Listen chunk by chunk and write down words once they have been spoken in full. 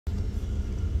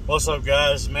What's up,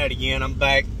 guys? Matt again. I'm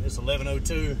back. It's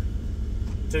 11:02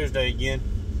 Tuesday again.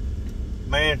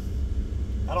 Man,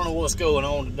 I don't know what's going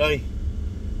on today,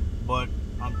 but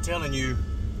I'm telling you,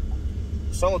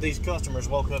 some of these customers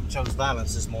woke up and chose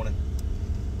violence this morning.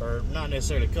 Or not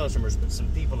necessarily customers, but some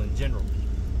people in general.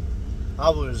 I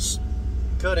was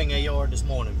cutting a yard this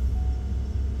morning,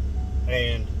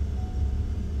 and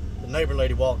the neighbor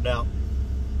lady walked out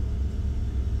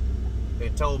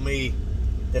and told me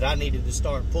that I needed to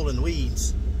start pulling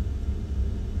weeds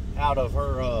out of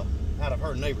her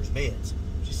neighbor's beds.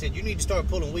 She said, "You need to start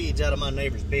pulling weeds out of my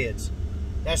neighbor's beds.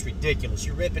 That's ridiculous.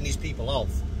 You're ripping these people off."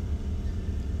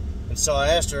 And so I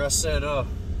asked her, I said,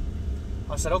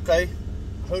 okay,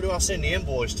 who do I send the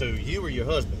invoice to, you or your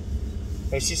husband?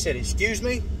 And she said, "Excuse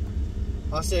me?"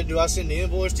 I said, "Do I send the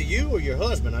invoice to you or your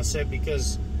husband?" I said,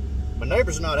 "Because my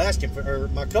neighbors are not asking for, or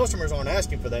my customers aren't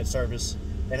asking for that service,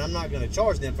 and I'm not going to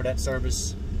charge them for that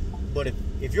service. But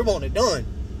if you're wanting it done,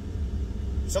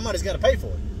 somebody's got to pay for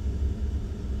it."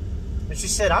 And she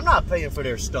said, "I'm not paying for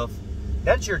their stuff.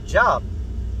 That's your job."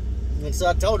 And so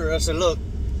I told her, I said, "Look,"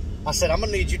 I said, "I'm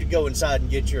going to need you to go inside and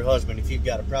get your husband if you've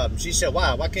got a problem." She said,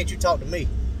 "Why? Why can't you talk to me?"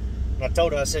 And I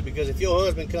told her, I said, "Because if your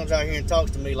husband comes out here and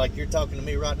talks to me like you're talking to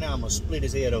me right now, I'm going to split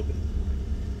his head open."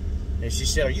 And she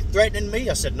said, "Are you threatening me?"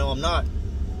 I said, "No, I'm not."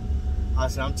 I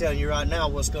said, "I'm telling you right now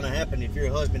what's going to happen if your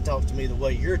husband talks to me the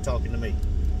way you're talking to me."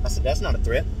 I said, "That's not a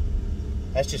threat.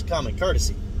 That's just common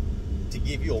courtesy to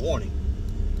give you a warning."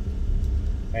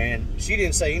 And she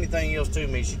didn't say anything else to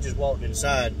me. She just walked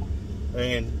inside,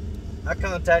 and I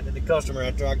contacted the customer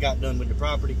after I got done with the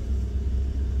property.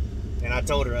 And I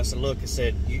told her, I said, "Look," I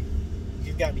said,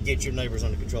 you've got to get your neighbors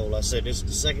under control." I said, "This is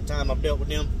the second time I've dealt with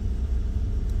them.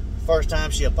 First time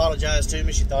she apologized to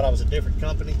me. She thought I was a different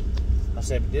company." I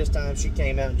said, "But this time she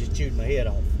came out and just chewed my head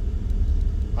off."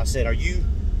 I said, are you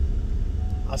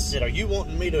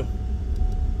wanting me to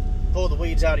pull the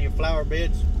weeds out of your flower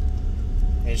beds?"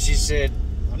 And she said,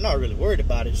 "I'm not really worried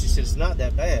about it." She said, "It's not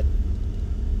that bad."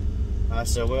 I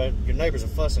said, "Well, your neighbors are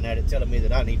fussing at it, telling me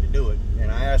that I need to do it."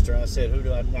 And I asked her, I said,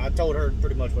 I told her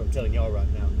pretty much what I'm telling y'all right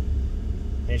now.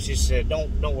 And she said,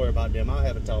 don't worry about them. I'll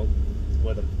have a talk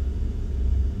with them."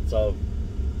 So,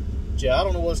 yeah, I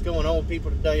don't know what's going on with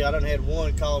people today. I done had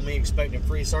one call me expecting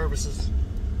free services,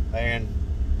 and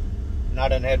I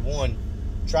done had one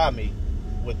try me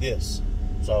with this.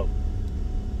 So,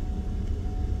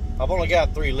 I've only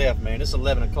got 3 left, man. It's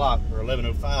 11 o'clock or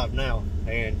 11:05 now,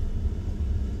 and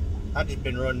I've just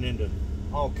been running into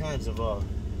all kinds of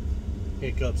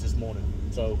hiccups this morning.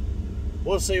 So,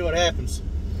 we'll see what happens.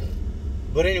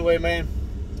 But anyway, man,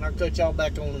 I'll cut y'all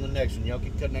back on in the next one. Y'all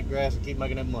keep cutting that grass and keep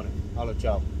making that money. I'll let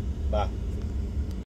y'all. Bye.